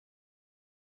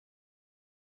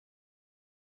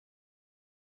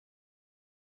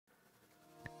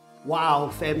Wow,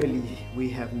 family,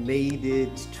 we have made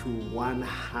it to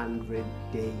 100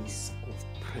 days of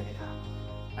prayer.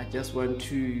 I just want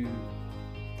to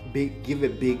give a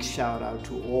big shout out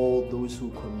to all those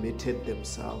who committed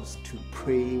themselves to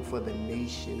praying for the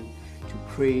nation, to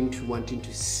praying, to wanting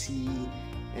to see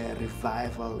a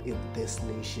revival in this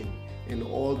nation, and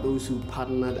all those who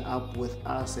partnered up with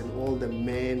us, and all the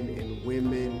men and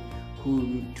women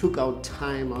who took out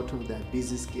time out of their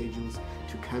busy schedules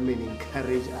to come and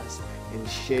encourage us and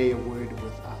share a word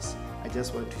with us. I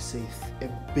just want to say a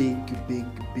big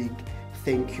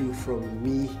thank you from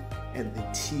me and the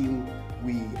team.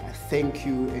 We thank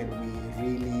you and we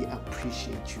really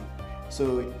appreciate you.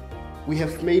 So we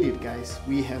have made it, guys.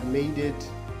 We have made it,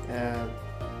 and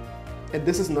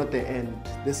this is not the end.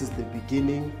 This is the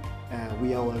beginning.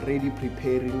 We are already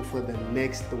preparing for the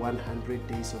next 100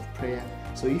 days of prayer.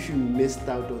 So if you missed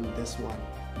out on this one,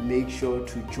 make sure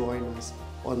to join us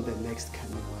on the next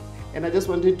coming one. And I just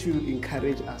wanted to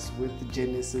encourage us with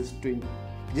Genesis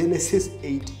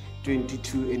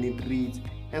 8:22, and it reads,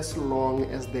 "As long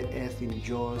as the earth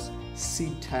endures,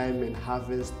 seed time and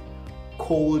harvest,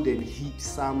 cold and heat,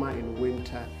 summer and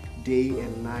winter, day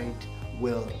and night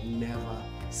will never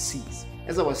cease."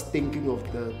 As I was thinking of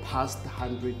the past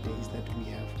 100 days that we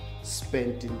have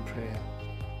spent in prayer,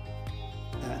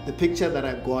 the picture that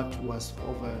I got was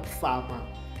of a farmer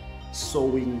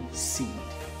sowing seed.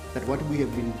 That what we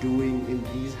have been doing in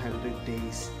these 100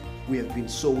 days, we have been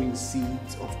sowing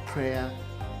seeds of prayer,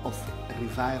 of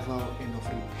revival, and of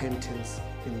repentance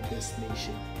in this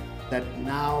nation. That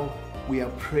now we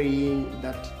are praying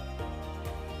that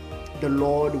the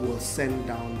Lord will send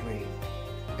down rain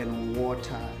and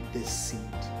water this seed.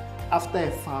 After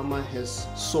a farmer has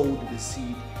sowed the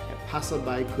seed, a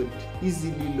passerby could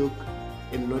easily look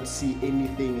and not see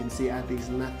anything and say, there's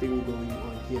nothing going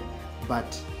on here.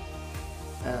 But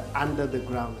under the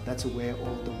ground, that's where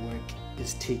all the work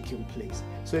is taking place.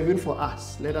 So even for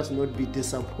us, let us not be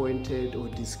disappointed or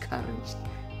discouraged.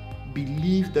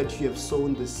 Believe that you have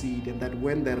sown the seed, and that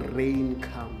when the rain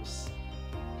comes,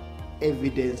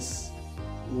 evidence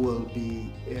will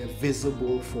be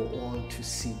visible for all to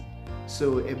see.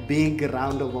 So a big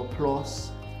round of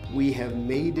applause. We have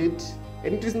made it,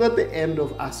 and it is not the end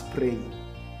of us praying.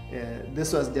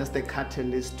 This was just a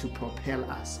catalyst to propel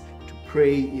us to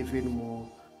pray even more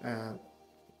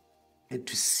and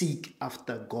to seek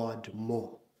after God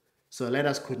more. So let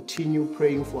us continue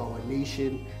praying for our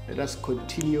nation. Let us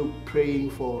continue praying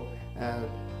for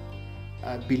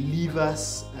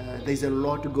believers. There's a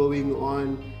lot going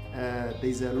on.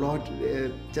 There's a lot.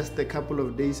 Just a couple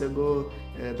of days ago,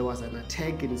 there was an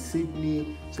attack in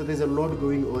Sydney. So there's a lot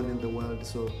going on in the world.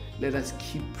 So let us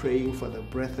keep praying for the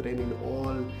brethren in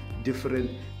all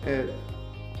different.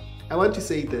 I want to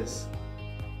say this.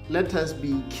 Let us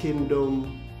be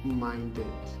kingdom-minded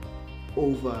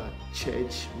over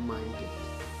church-minded.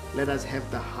 Let us have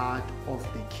the heart of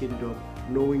the kingdom,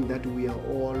 knowing that we are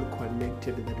all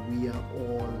connected, that we are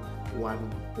all one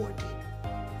body.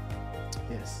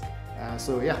 Yes.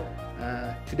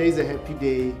 Today is a happy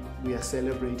day. We are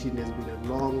celebrating. It's been a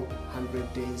long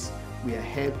 100 days. We are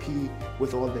happy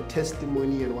with all the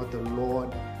testimony and what the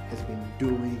Lord has been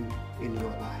doing in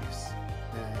your lives.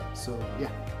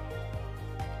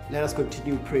 Let us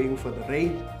continue praying for the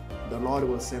rain. The Lord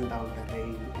will send down the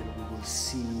rain, and we will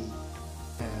see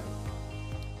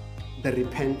the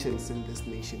repentance in this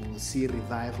nation. We'll see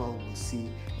revival. We'll see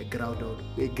a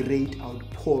great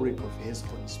outpouring of His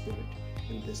Holy Spirit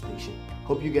in this nation.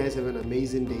 Hope you guys have an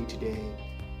amazing day today.